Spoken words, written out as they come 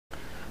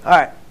All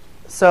right.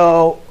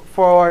 So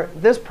for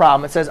this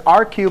problem, it says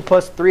r cubed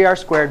plus 3r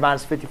squared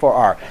minus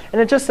 54r.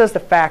 And it just says to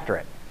factor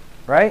it,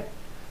 right?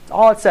 That's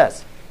all it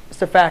says, is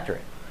to factor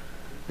it.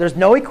 There's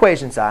no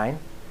equation sign.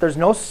 There's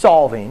no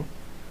solving.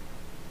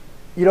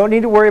 You don't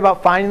need to worry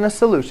about finding the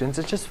solutions.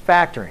 It's just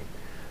factoring.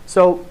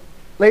 So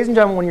ladies and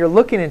gentlemen, when you're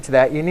looking into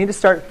that, you need to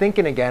start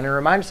thinking again and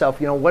remind yourself,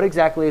 what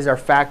exactly is our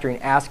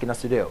factoring asking us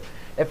to do?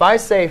 If I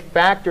say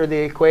factor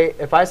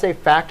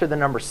the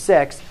number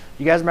 6,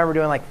 you guys remember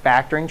doing like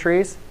factoring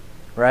trees,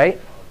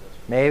 right?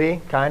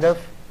 Maybe, kind of,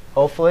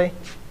 hopefully.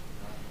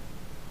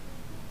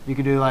 You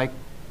could do like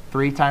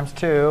 3 times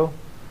 2,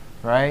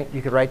 right?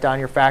 You could write down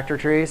your factor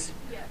trees.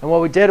 Yeah. And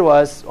what we did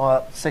was,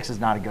 well, 6 is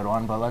not a good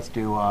one, but let's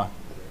do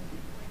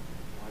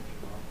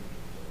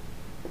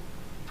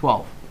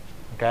 12,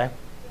 okay?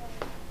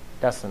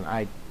 Dustin,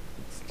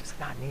 it's just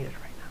not needed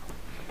right now,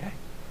 okay?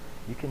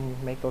 You can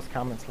make those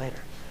comments later.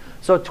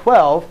 So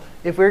 12,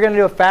 if we were going to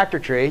do a factor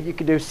tree, you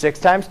could do 6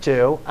 times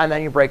 2, and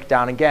then you break it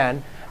down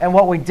again. And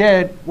what we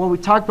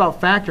talked about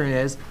factoring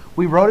is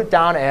we wrote it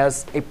down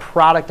as a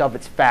product of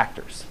its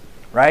factors,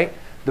 right?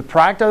 The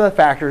product of the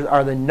factors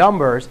are the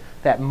numbers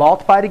that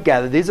multiply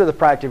together. These are the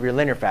product of your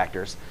linear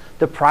factors.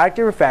 The product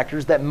of your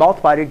factors that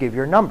multiply to give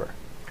your number.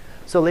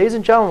 So ladies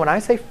and gentlemen, when I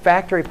say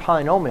factor a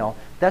polynomial,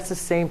 that's the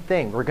same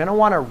thing. We're going to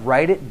want to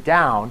write it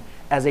down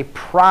as a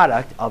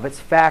product of its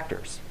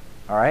factors,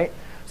 all right?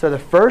 So the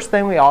first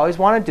thing we always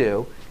want to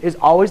do is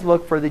always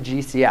look for the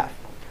GCF.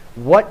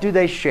 What do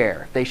they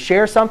share? If they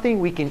share something,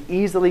 we can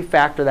easily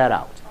factor that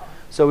out.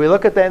 So we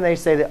look at them, and they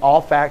say that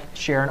all facts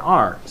share an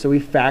r. So we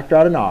factor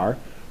out an r,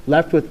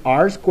 left with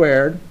r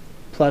squared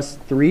plus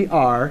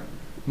 3r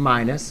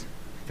minus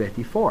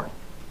 54.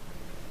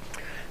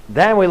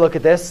 Then we look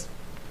at this,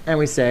 and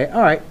we say,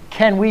 all right,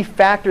 can we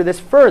factor this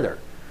further?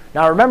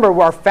 Now remember,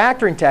 our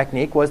factoring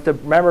technique was to,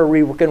 remember,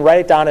 we can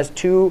write it down as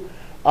two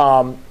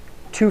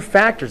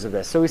factors of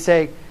this. So we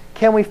say,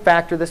 can we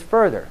factor this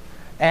further?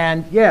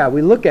 And yeah,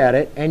 we look at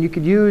it, and you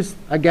could use,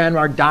 again,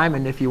 our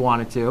diamond if you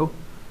wanted to,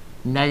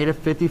 negative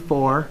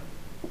 54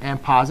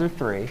 and positive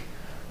 3.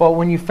 But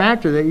when you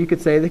factor that, you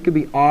could say that could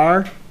be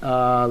r,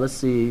 let's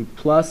see,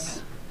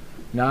 plus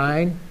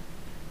 9,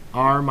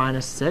 r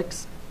minus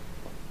 6,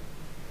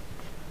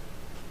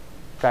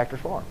 factor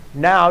 4.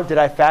 Now, did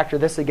I factor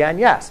this again?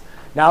 Yes.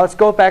 Now let's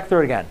go back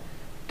through it again.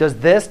 Does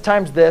this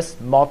times this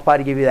multiply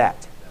to give you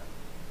that?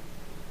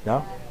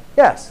 No?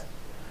 Yes.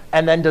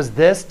 And then does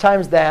this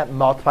times that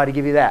multiply to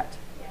give you that?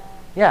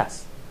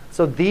 Yes.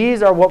 So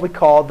these are what we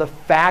call the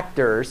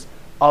factors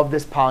of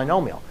this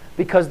polynomial,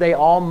 because they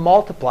all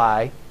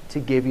multiply to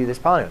give you this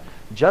polynomial.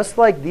 Just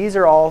like these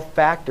are all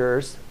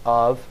factors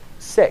of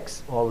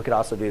 6. Well, we could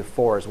also do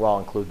 4 as well,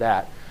 include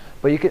that.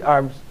 But you could,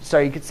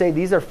 you could say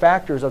these are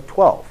factors of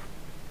 12.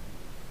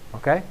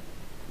 Okay?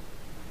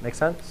 Make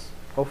sense?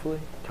 Hopefully?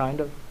 Kind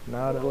of?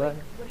 Not a way?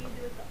 What do you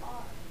do with the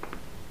r?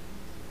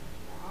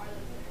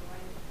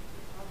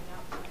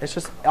 It's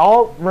just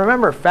all,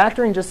 remember,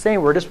 factoring just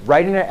saying we're just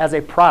writing it as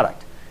a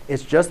product.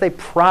 It's just a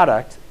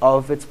product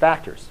of its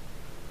factors.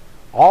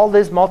 All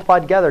this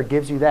multiplied together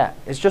gives you that.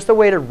 It's just a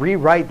way to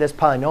rewrite this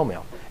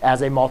polynomial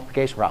as a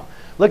multiplication problem.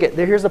 Look at,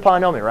 here's the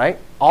polynomial, right?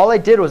 All I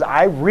did was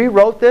I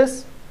rewrote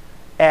this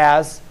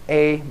as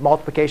a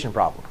multiplication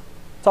problem.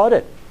 That's all I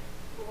did.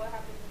 But what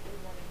happens if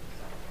we want to do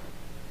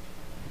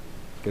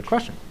something? Good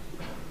question.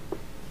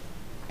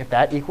 If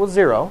that equals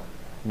 0,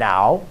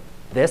 now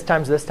this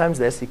times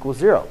this equals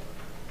 0.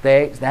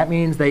 That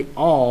means they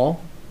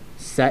all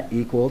set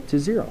equal to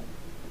 0.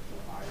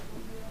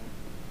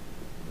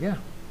 Yeah.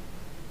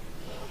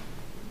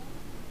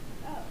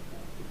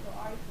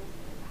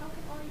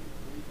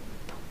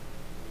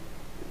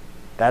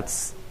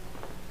 That's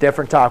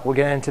different talk. We'll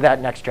get into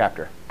that next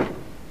chapter.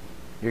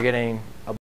 You're getting